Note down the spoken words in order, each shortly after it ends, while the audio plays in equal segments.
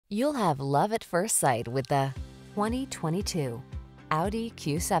You'll have love at first sight with the 2022 Audi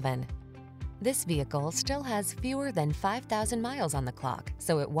Q7. This vehicle still has fewer than 5,000 miles on the clock,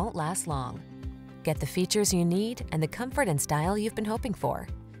 so it won't last long. Get the features you need and the comfort and style you've been hoping for.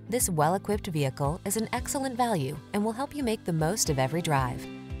 This well-equipped vehicle is an excellent value and will help you make the most of every drive.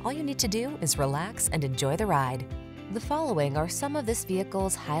 All you need to do is relax and enjoy the ride. The following are some of this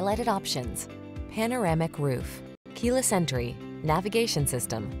vehicle's highlighted options: panoramic roof, keyless entry, navigation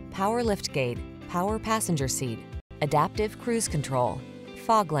system, power liftgate, power passenger seat, adaptive cruise control,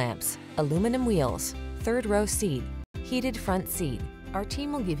 fog lamps, aluminum wheels, third row seat, heated front seat. Our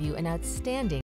team will give you an outstanding